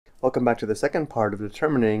Welcome back to the second part of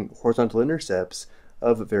determining horizontal intercepts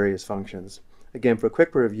of various functions. Again, for a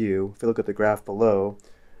quick review, if you look at the graph below,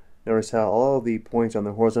 notice how all of the points on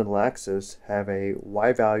the horizontal axis have a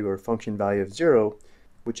y value or function value of 0,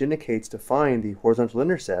 which indicates to find the horizontal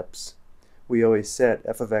intercepts, we always set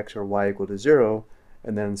f of x or y equal to 0,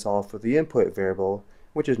 and then solve for the input variable,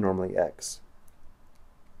 which is normally x.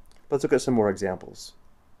 Let's look at some more examples.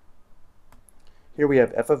 Here we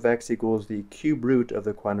have f of x equals the cube root of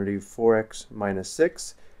the quantity 4x minus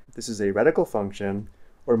 6. This is a radical function,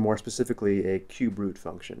 or more specifically, a cube root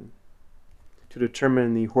function. To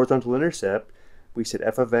determine the horizontal intercept, we set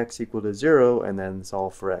f of x equal to 0 and then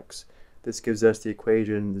solve for x. This gives us the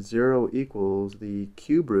equation 0 equals the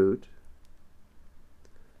cube root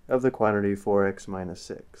of the quantity 4x minus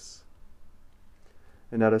 6.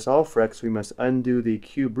 And now to solve for x, we must undo the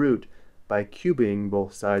cube root by cubing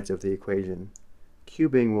both sides of the equation.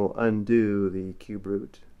 Cubing will undo the cube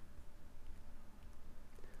root.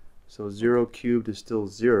 So 0 cubed is still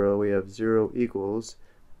 0. We have 0 equals.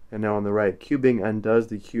 And now on the right, cubing undoes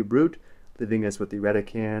the cube root, leaving us with the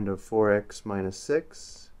radicand of 4x minus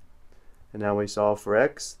 6. And now we solve for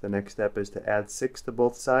x. The next step is to add 6 to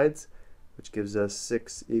both sides, which gives us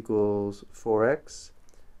 6 equals 4x.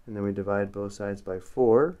 And then we divide both sides by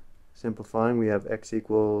 4. Simplifying, we have x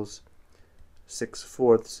equals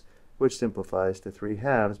 6/4, which simplifies to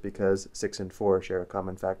 3/2 because 6 and 4 share a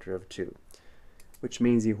common factor of 2. Which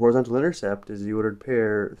means the horizontal intercept is the ordered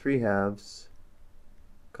pair 3/2,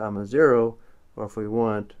 0, or if we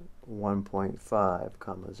want,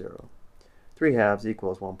 1.5, 0. 3/2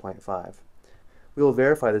 equals 1.5. We will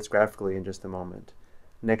verify this graphically in just a moment.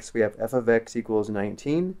 Next we have f of x equals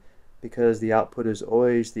 19. Because the output is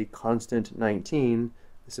always the constant 19,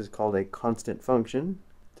 this is called a constant function.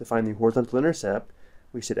 To find the horizontal intercept,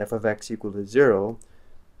 we set f of x equal to 0.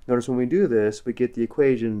 Notice when we do this, we get the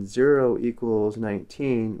equation 0 equals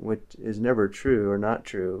 19, which is never true or not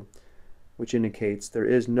true, which indicates there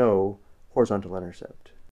is no horizontal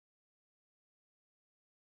intercept.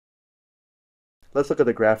 Let's look at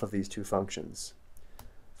the graph of these two functions.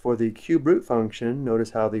 For the cube root function, notice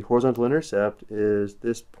how the horizontal intercept is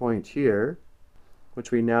this point here,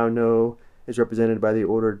 which we now know is represented by the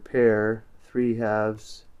ordered pair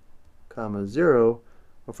 3/2, 0,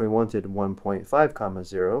 or if we wanted 1.5,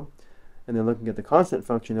 0. And then looking at the constant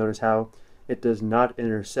function, notice how it does not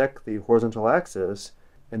intersect the horizontal axis,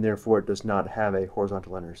 and therefore it does not have a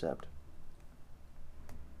horizontal intercept.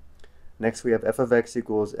 Next we have f of x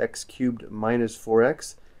equals x cubed minus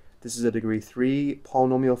 4x. This is a degree 3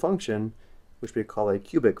 polynomial function, which we call a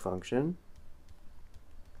cubic function.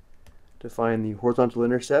 To find the horizontal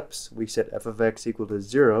intercepts, we set f of x equal to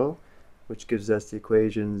 0, which gives us the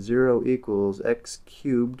equation 0 equals x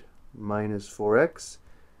cubed minus 4x.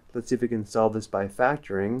 Let's see if we can solve this by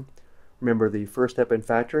factoring. Remember, the first step in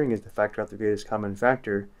factoring is to factor out the greatest common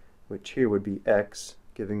factor, which here would be x,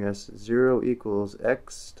 giving us 0 equals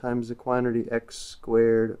x times the quantity x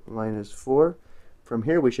squared minus 4. From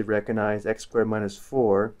here we should recognize x squared minus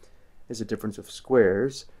 4 is a difference of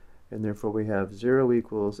squares, and therefore we have 0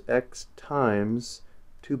 equals x times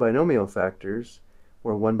two binomial factors,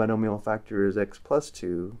 where one binomial factor is x plus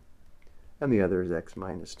 2, and the other is x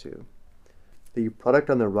minus 2. The product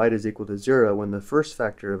on the right is equal to 0 when the first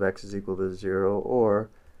factor of x is equal to 0, or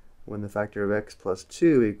when the factor of x plus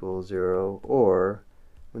 2 equals 0, or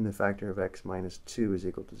when the factor of x minus 2 is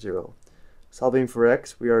equal to 0. Solving for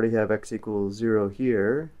x, we already have x equals 0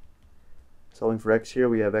 here. Solving for x here,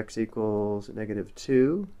 we have x equals negative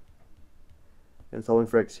 2. And solving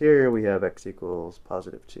for x here, we have x equals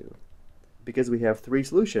positive 2. Because we have three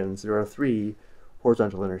solutions, there are three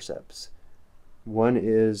horizontal intercepts. One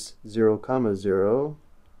is 0, 0.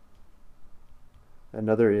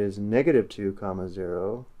 Another is negative 2,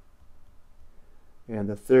 0. And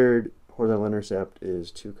the third horizontal intercept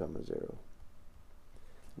is 2, 0.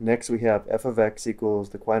 Next we have f of x equals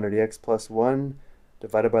the quantity x plus 1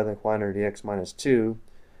 divided by the quantity x minus 2.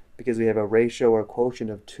 Because we have a ratio or quotient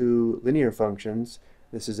of two linear functions,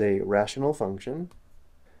 this is a rational function.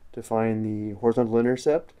 To find the horizontal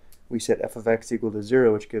intercept, we set f of x equal to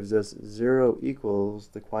 0, which gives us 0 equals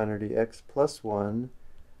the quantity x plus 1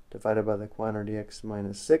 divided by the quantity x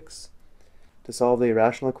minus 6. To solve the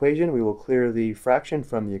rational equation, we will clear the fraction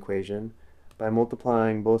from the equation by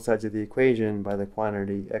multiplying both sides of the equation by the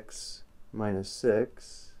quantity x minus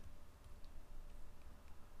 6.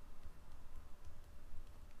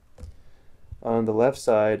 On the left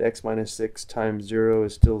side, x minus 6 times 0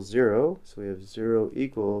 is still 0, so we have 0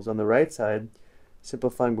 equals. On the right side,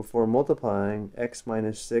 simplifying before multiplying, x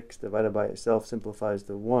minus 6 divided by itself simplifies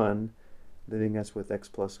to 1, leaving us with x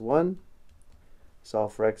plus 1.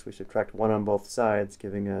 Solve for x, we subtract 1 on both sides,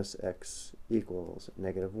 giving us x equals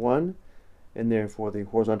 -1, and therefore the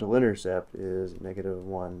horizontal intercept is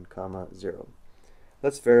 -1, 0.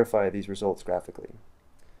 Let's verify these results graphically.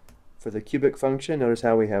 For the cubic function, notice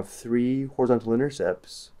how we have 3 horizontal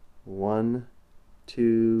intercepts, 1,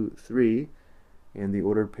 2, 3, and the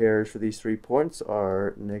ordered pairs for these 3 points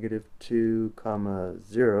are -2,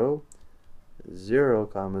 0,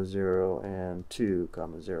 0, 0, and 2,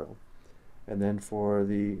 0. And then for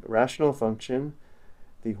the rational function,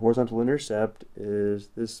 the horizontal intercept is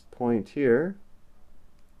this point here.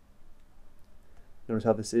 Notice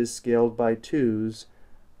how this is scaled by 2's.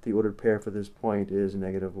 The ordered pair for this point is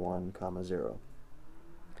 -1, 0.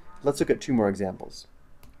 Let's look at 2 more examples.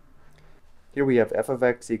 Here we have f of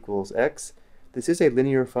x equals x. This is a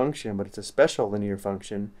linear function, but it's a special linear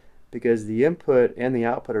function because the input and the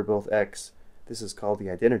output are both x. This is called the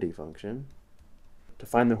identity function. To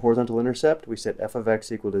find the horizontal intercept, we set f of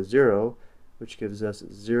x equal to 0, which gives us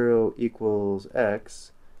 0 equals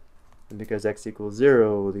x. And because x equals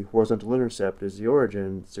 0, the horizontal intercept is the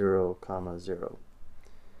origin, 0, 0.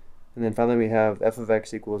 And then finally we have f of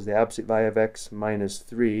x equals the absolute value of x minus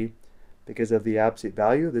 3. Because of the absolute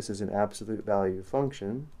value, this is an absolute value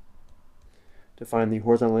function. To find the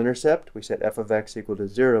horizontal intercept, we set f of x equal to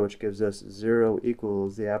 0, which gives us 0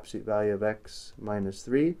 equals the absolute value of x minus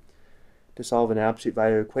 3. To solve an absolute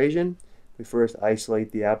value equation, we first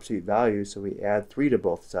isolate the absolute value, so we add 3 to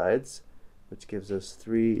both sides, which gives us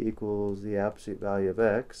 3 equals the absolute value of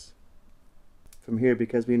x. From here,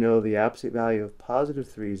 because we know the absolute value of positive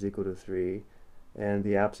 3 is equal to 3, and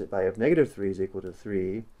the absolute value of negative 3 is equal to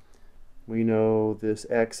 3, we know this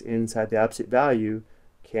x inside the absolute value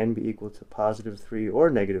can be equal to positive 3 or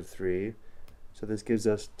negative 3. So this gives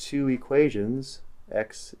us 2 equations,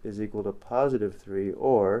 x is equal to positive 3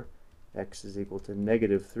 or x is equal to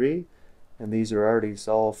negative 3. And these are already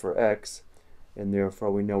solved for x, and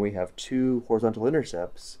therefore we know we have 2 horizontal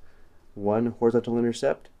intercepts. One horizontal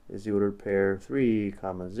intercept is the ordered pair 3,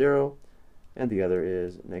 0, and the other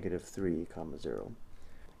is -3, 0.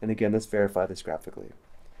 And again, let's verify this graphically.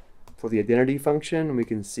 For the identity function, we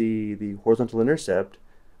can see the horizontal intercept,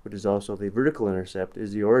 which is also the vertical intercept,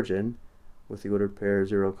 is the origin with the ordered pair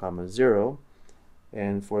 0, 0.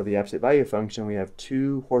 And for the absolute value function, we have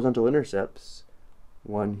 2 horizontal intercepts,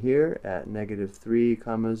 one here at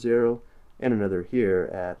 -3, 0, and another here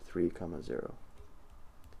at 3, 0.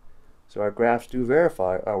 So our graphs do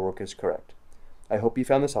verify our work is correct. I hope you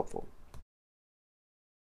found this helpful.